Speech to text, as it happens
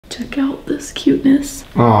Check out this cuteness.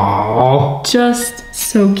 Aww. Just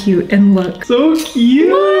so cute, and look. So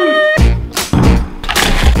cute.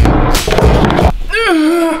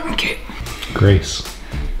 Okay. Grace.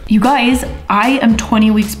 You guys, I am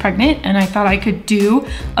 20 weeks pregnant, and I thought I could do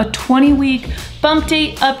a 20-week bump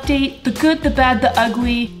date, update, the good, the bad, the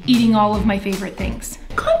ugly, eating all of my favorite things.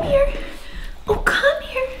 Come here. Oh, come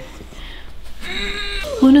here.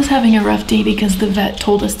 Luna's having a rough day because the vet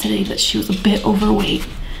told us today that she was a bit overweight.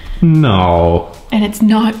 No. And it's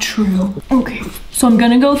not true. Okay, so I'm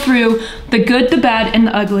gonna go through the good, the bad, and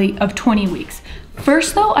the ugly of 20 weeks.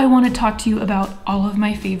 First though, I want to talk to you about all of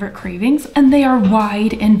my favorite cravings, and they are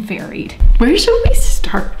wide and varied. Where should we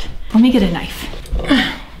start? Let me get a knife.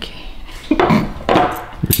 Okay.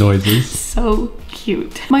 Noises. So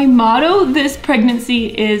cute. My motto this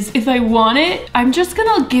pregnancy is, if I want it, I'm just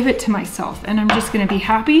gonna give it to myself, and I'm just gonna be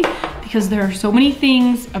happy, because there are so many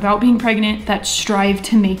things about being pregnant that strive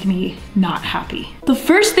to make me not happy. The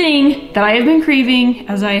first thing that I have been craving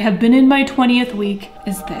as I have been in my 20th week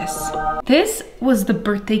is this. This was the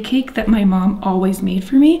birthday cake that my mom always made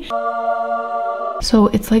for me. So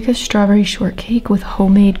it's like a strawberry shortcake with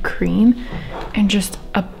homemade cream and just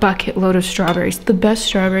a bucket load of strawberries. The best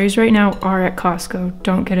strawberries right now are at Costco.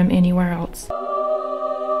 Don't get them anywhere else.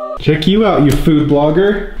 Check you out, you food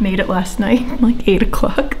blogger. Made it last night, like 8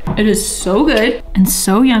 o'clock. It is so good and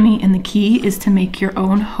so yummy, and the key is to make your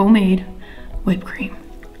own homemade whipped cream.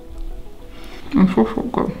 It's so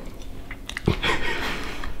good.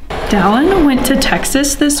 Dallin went to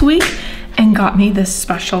Texas this week and got me this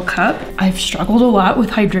special cup. I've struggled a lot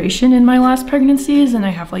with hydration in my last pregnancies, and I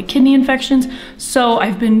have like kidney infections. So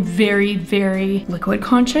I've been very, very liquid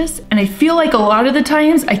conscious. And I feel like a lot of the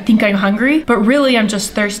times I think I'm hungry, but really I'm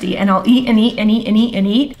just thirsty, and I'll eat and eat and eat and eat and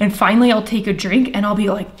eat. And finally I'll take a drink and I'll be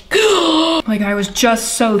like, like I was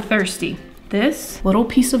just so thirsty. This little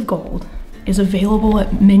piece of gold is available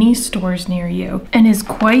at many stores near you and is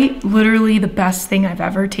quite literally the best thing I've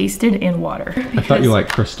ever tasted in water. I thought you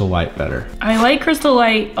liked Crystal Light better. I like Crystal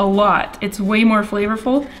Light a lot. It's way more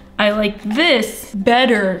flavorful. I like this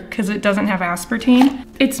better because it doesn't have aspartame.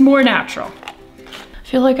 It's more natural. I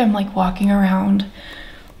feel like I'm like walking around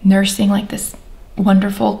nursing like this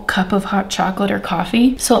wonderful cup of hot chocolate or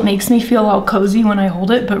coffee. So it makes me feel all cozy when I hold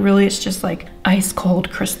it, but really it's just like ice cold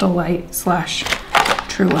Crystal Light /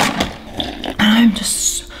 True Lemon. And I'm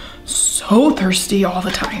just so thirsty all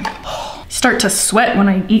the time. I start to sweat when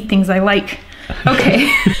I eat things I like.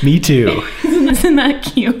 Okay. Me too. Isn't that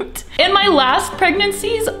cute? In my last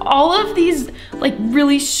pregnancies, all of these like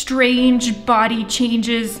really strange body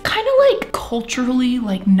changes, kind of like culturally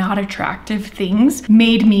like not attractive things,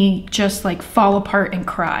 made me just like fall apart and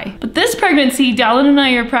cry. But this pregnancy, Dallin and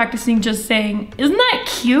I are practicing just saying, isn't that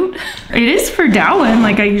cute? It is for Dallin.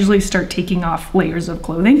 Like I usually start taking off layers of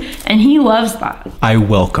clothing, and he loves that. I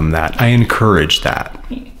welcome that. I encourage that.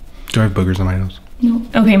 Do I have boogers on my nose? No.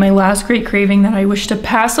 Okay, my last great craving that I wish to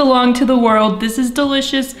pass along to the world. This is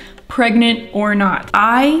delicious, pregnant or not.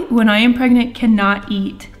 When I am pregnant, cannot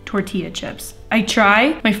eat tortilla chips. I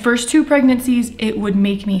try. My first 2 pregnancies, it would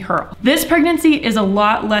make me hurl. This pregnancy is a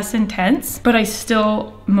lot less intense, but I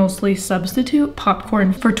still mostly substitute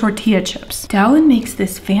popcorn for tortilla chips. Dallin makes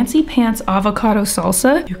this fancy pants avocado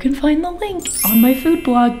salsa. You can find the link on my food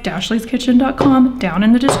blog, DASHLEYSkitchen.com, down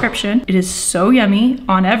in the description. It is so yummy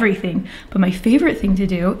on everything, but my favorite thing to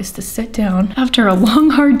do is to sit down after a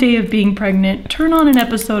long, hard day of being pregnant, turn on an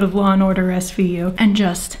episode of Law & Order SVU, and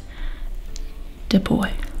just dip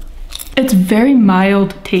away. It's very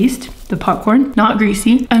mild taste, the popcorn, not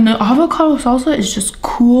greasy. And the avocado salsa is just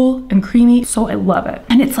cool and creamy, so I love it.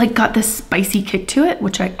 And it's like got this spicy kick to it,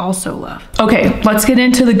 which I also love. Okay, let's get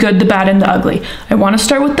into the good, the bad, and the ugly. I want to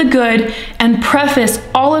start with the good and preface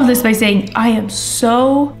all of this by saying I am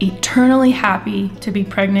so eternally happy to be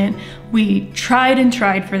pregnant. We tried and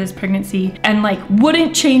tried for this pregnancy and like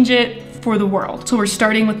wouldn't change it for the world. So we're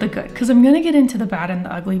starting with the good, because I'm gonna get into the bad and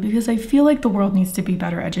the ugly, because I feel like the world needs to be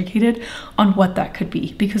better educated on what that could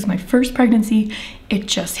be, because my first pregnancy, it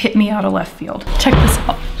just hit me out of left field. Check this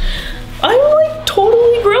out. I'm like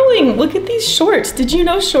totally growing. Look at these shorts. Did you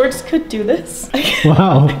know shorts could do this?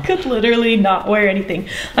 Wow. I could literally not wear anything.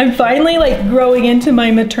 I'm finally like growing into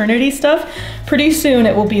my maternity stuff. Pretty soon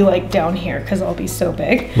it will be like down here because I'll be so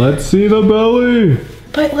big. Let's see the belly.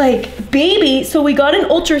 But like baby, so we got an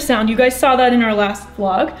ultrasound. You guys saw that in our last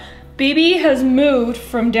vlog. Baby has moved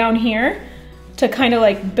from down here to kind of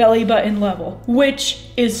like belly button level, which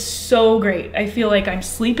is so great. I feel like I'm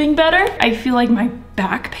sleeping better. I feel like my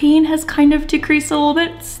back pain has kind of decreased a little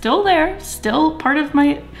bit. Still there, still part of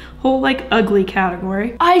my whole like ugly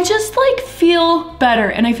category. I just like feel better,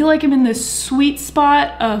 and I feel like I'm in this sweet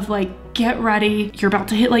spot of like, get ready. You're about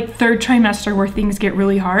to hit like third trimester where things get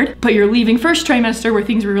really hard, but you're leaving first trimester where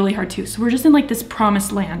things were really hard too. So we're just in like this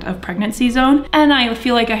promised land of pregnancy zone. And I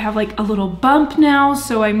feel like I have like a little bump now.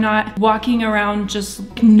 So I'm not walking around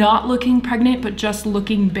just not looking pregnant, but just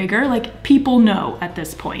looking bigger. Like people know at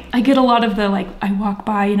this point. I get a lot of the like, I walk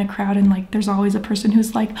by in a crowd and like, there's always a person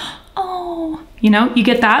who's like, oh, you know, you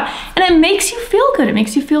get that. And it makes you feel good. It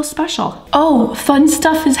makes you feel special. Oh, fun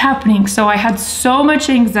stuff is happening. So I had so much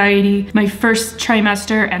anxiety my first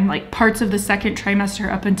trimester and like parts of the second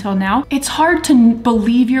trimester up until now. It's hard to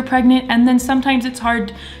believe you're pregnant. And then sometimes it's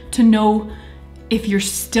hard to know if you're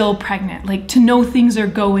still pregnant, like to know things are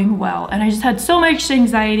going well. And I just had so much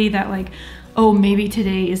anxiety that like, oh, maybe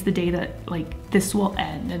today is the day that like this will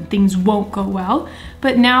end and things won't go well.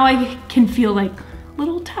 But now I can feel like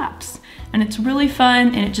little taps, and it's really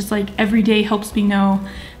fun, and it just like every day helps me know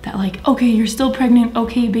that like, okay, you're still pregnant,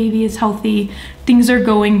 okay, baby is healthy, things are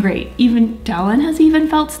going great. Even Dallin has even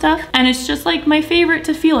felt stuff, and it's just like my favorite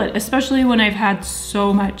to feel it, especially when I've had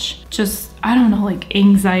so much just, I don't know, like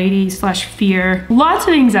anxiety slash fear, lots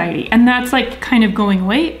of anxiety, and that's like kind of going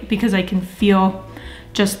away because I can feel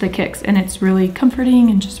just the kicks, and it's really comforting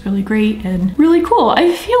and just really great and really cool.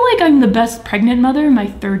 I feel like I'm the best pregnant mother my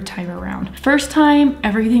third time around. First time,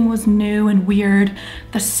 everything was new and weird.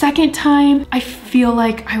 The second time, I feel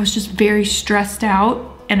like I was just very stressed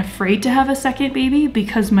out and afraid to have a second baby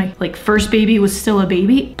because my like first baby was still a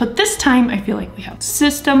baby. But this time I feel like we have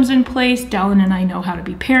systems in place. Dallin and I know how to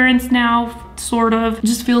be parents now, sort of. It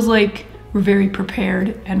just feels like we're very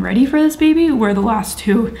prepared and ready for this baby, where the last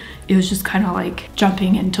two, it was just kind of like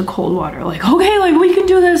jumping into cold water. Like, okay, like we can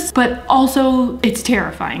do this, but also it's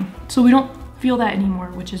terrifying. So we don't feel that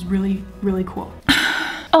anymore, which is really, really cool.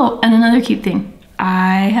 Oh, and another cute thing.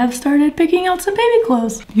 I have started picking out some baby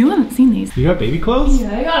clothes. You haven't seen these. You got baby clothes?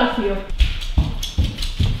 Yeah, I got a few.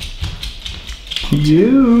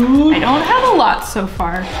 You. I don't have a lot so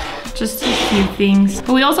far, just a few things.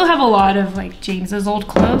 But we also have a lot of like James's old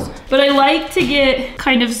clothes. But I like to get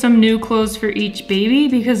kind of some new clothes for each baby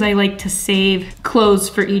because I like to save clothes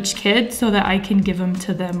for each kid so that I can give them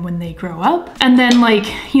to them when they grow up. And then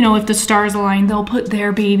like, you know, if the stars align, they'll put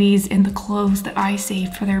their babies in the clothes that I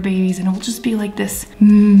saved for their babies, and it will just be like this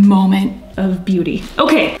moment of beauty.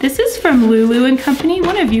 Okay, this is from Lulu & Company.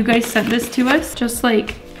 One of you guys sent this to us, just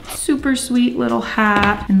like super sweet little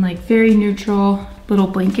hat and like very neutral little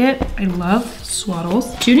blanket. I love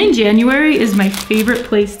swaddles. June and January is my favorite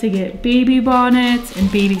place to get baby bonnets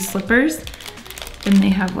and baby slippers. And they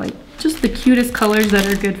have like just the cutest colors that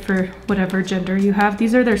are good for whatever gender you have.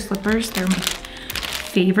 These are their slippers. They're my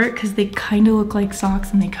favorite because they kind of look like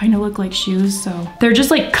socks and they kind of look like shoes. So they're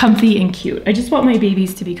just like comfy and cute. I just want my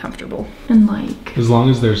babies to be comfortable. And like, as long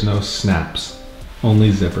as there's no snaps.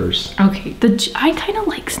 Only zippers. Okay, I kind of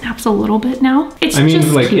like snaps a little bit now. It's I mean,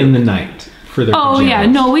 just like cute. in the night for their pajamas. Yeah,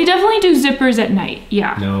 no, we definitely do zippers at night.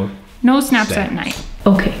 Yeah. No snaps at night.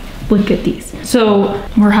 Okay, look at these. So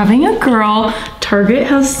we're having a girl. Target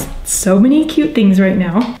has so many cute things right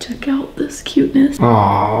now. Check out this cuteness.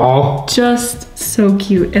 Aww. Just so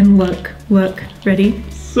cute. And look, ready?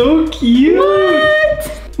 So cute.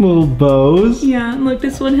 What? Little bows. Yeah, and look,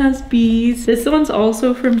 this one has bees. This one's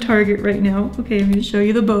also from Target right now. Okay, I'm gonna show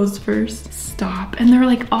you the bows first. Stop. And they're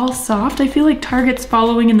like all soft. I feel like Target's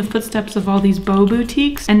following in the footsteps of all these bow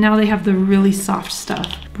boutiques, and now they have the really soft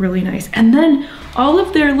stuff. Really nice. And then all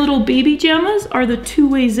of their little baby jammas are the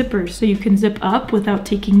two-way zippers, so you can zip up without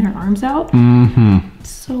taking their arms out. Mm-hmm.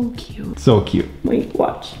 So cute. So cute. Wait,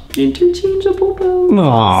 watch. Interchangeable bows.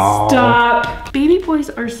 Aww. Stop. Baby boys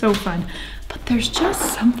are so fun. But there's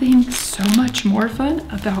just something so much more fun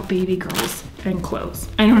about baby girls and clothes.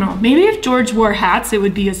 I don't know, maybe if George wore hats, it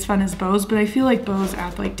would be as fun as bows, but I feel like bows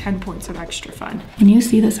add like 10 points of extra fun. When you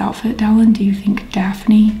see this outfit, Dallin, do you think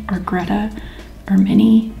Daphne or Greta or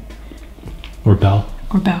Minnie? Or Belle.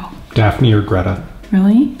 Or Belle. Daphne or Greta.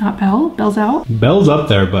 Really? Not Belle? Belle's out? Belle's up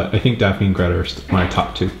there, but I think Daphne and Greta are my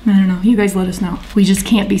top two. I don't know, you guys let us know. We just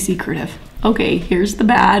can't be secretive. Okay, here's the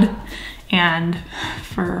bad. And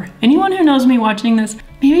for anyone who knows me watching this,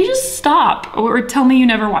 maybe just stop or tell me you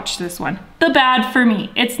never watched this one. The bad for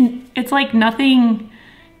me, it's like nothing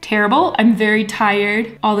terrible. I'm very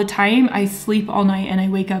tired all the time. I sleep all night and I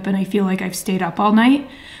wake up and I feel like I've stayed up all night.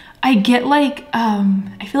 I get like,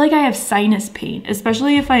 I feel like I have sinus pain,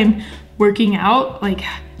 especially if I'm working out, like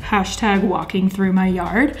hashtag walking through my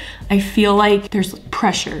yard, I feel like there's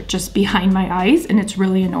pressure just behind my eyes and it's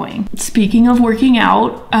really annoying. Speaking of working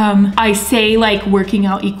out, I say like working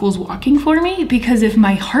out equals walking for me, because if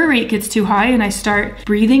my heart rate gets too high and I start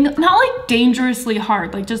breathing, not like dangerously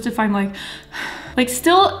hard, like just if I'm like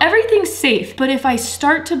still everything's safe, but if I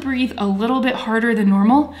start to breathe a little bit harder than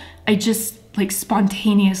normal, I just like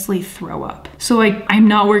spontaneously throw up. So I'm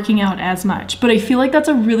not working out as much, but I feel like that's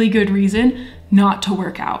a really good reason not to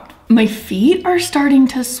work out. My feet are starting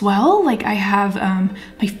to swell. Like I have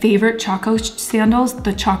my favorite Choco sandals,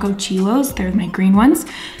 the Choco Chilos, they're my green ones.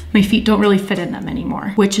 My feet don't really fit in them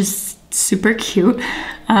anymore, which is super cute.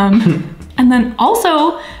 And then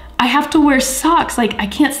also I have to wear socks. Like I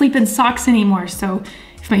can't sleep in socks anymore. So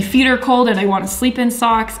if my feet are cold and I want to sleep in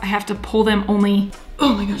socks, I have to pull them only,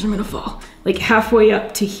 oh my gosh, I'm gonna fall, like halfway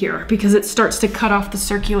up to here, because it starts to cut off the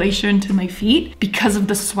circulation to my feet because of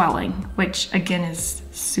the swelling, which again is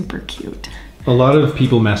super cute. A lot of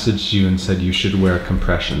people messaged you and said you should wear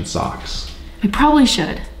compression socks. I probably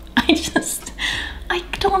should. I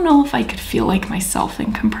don't know if I could feel like myself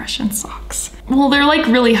in compression socks. Well, they're like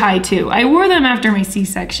really high too. I wore them after my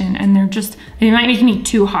C-section and they might make me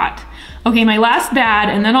too hot. Okay, my last bad,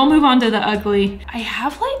 and then I'll move on to the ugly. I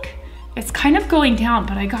have like, it's kind of going down,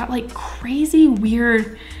 but I got like crazy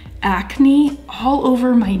weird acne all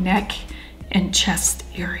over my neck and chest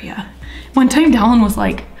area. One time Dallin was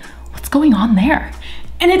like, what's going on there?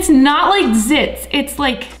 And it's not like zits, it's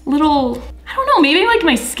like little, I don't know, maybe like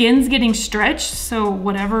my skin's getting stretched, so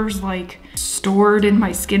whatever's like stored in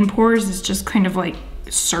my skin pores is just kind of like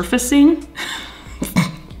surfacing.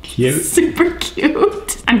 Cute. Super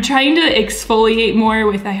cute. I'm trying to exfoliate more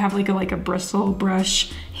with, I have like a bristle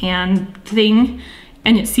brush hand thing,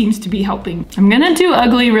 and it seems to be helping. I'm gonna do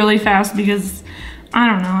ugly really fast because I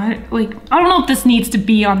don't know, I don't know if this needs to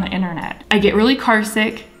be on the internet. I get really car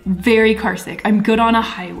sick, very car sick. I'm good on a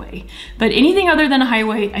highway, but anything other than a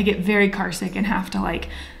highway, I get very car sick and have to like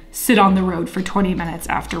sit on the road for 20 minutes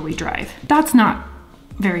after we drive. That's not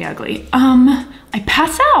very ugly. I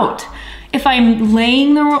pass out. If I'm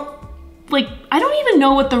laying I don't even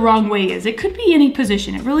know what the wrong way is. It could be any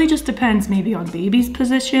position. It really just depends maybe on baby's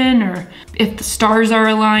position or if the stars are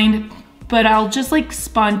aligned, but I'll just like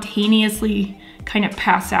spontaneously kind of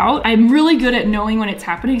pass out. I'm really good at knowing when it's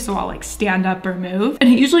happening, so I'll like stand up or move. And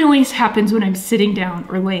it usually only happens when I'm sitting down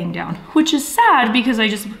or laying down, which is sad because I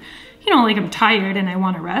just, you know, like I'm tired and I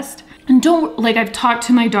want to rest. And I've talked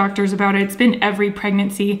to my doctors about it. It's been every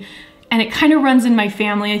pregnancy. And it kind of runs in my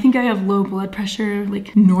family. I think I have low blood pressure,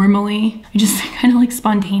 like normally. I just kind of like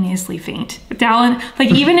spontaneously faint. But Dallin,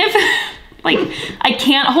 like even if, like I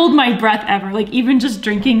can't hold my breath ever, like even just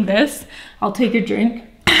drinking this, I'll take a drink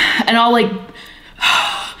and I'll like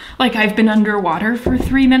I've been underwater for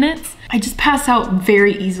 3 minutes. I just pass out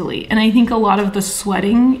very easily. And I think a lot of the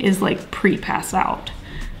sweating is like pre-pass out.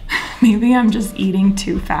 Maybe I'm just eating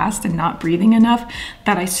too fast and not breathing enough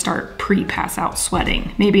that I start pre-pass out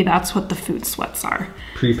sweating. Maybe that's what the food sweats are.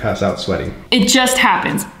 Pre-pass out sweating. It just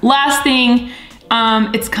happens. Last thing,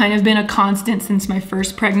 it's kind of been a constant since my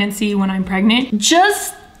first pregnancy when I'm pregnant.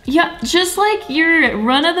 Just like your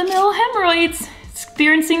run-of-the-mill hemorrhoids,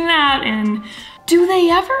 experiencing that. And do they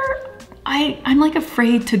ever, I'm like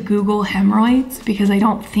afraid to Google hemorrhoids because I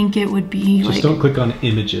don't think it would be just don't click on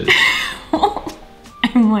images.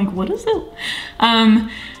 I'm like, what is it?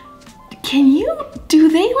 Do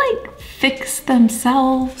they like fix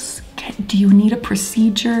themselves? Do you need a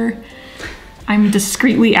procedure? I'm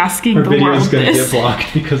discreetly asking the world this. Our video's gonna get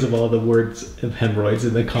blocked because of all the words of hemorrhoids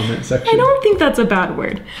in the comment section. I don't think that's a bad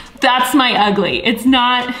word. That's my ugly. It's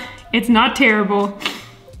not terrible.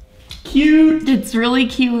 Cute. It's really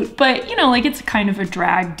cute, but you know, like it's kind of a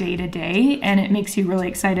drag day to day and it makes you really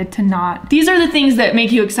excited to not. These are the things that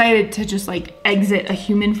make you excited to just like exit a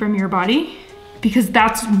human from your body, because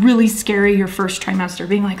that's really scary your first trimester,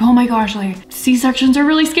 being like, oh my gosh, like C-sections are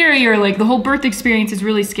really scary, or like the whole birth experience is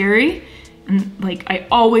really scary. And like, I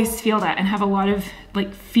always feel that and have a lot of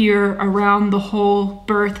like fear around the whole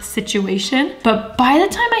birth situation. But by the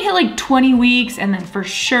time I hit like 20 weeks and then for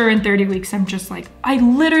sure in 30 weeks, I'm just like, I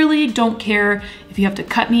literally don't care if you have to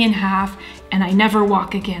cut me in half and I never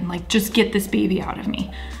walk again, like just get this baby out of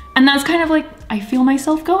me. And that's kind of like, I feel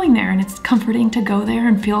myself going there, and it's comforting to go there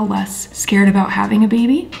and feel less scared about having a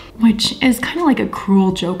baby, which is kind of like a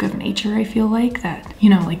cruel joke of nature, I feel like, that, you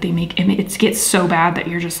know, like they make it gets so bad that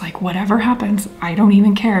you're just like, whatever happens, I don't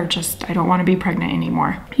even care, just I don't want to be pregnant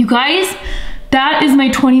anymore. You guys, That is my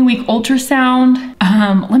 20-week ultrasound.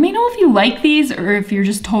 Let me know if you like these or if you're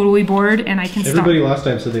just totally bored and I can stop. Everybody last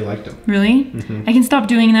time said they liked them. Really? I can stop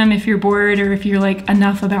doing them if you're bored or if you're like,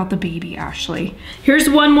 enough about the baby, Ashley. Here's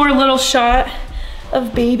one more little shot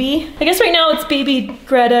of baby. I guess right now it's baby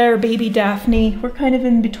Greta or baby Daphne. We're kind of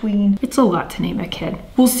in between. It's a lot to name a kid.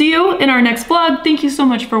 We'll see you in our next vlog. Thank you so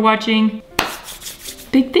much for watching.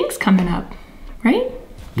 Big things coming up, right?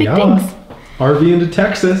 Big things. RV into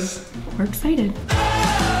Texas. We're excited.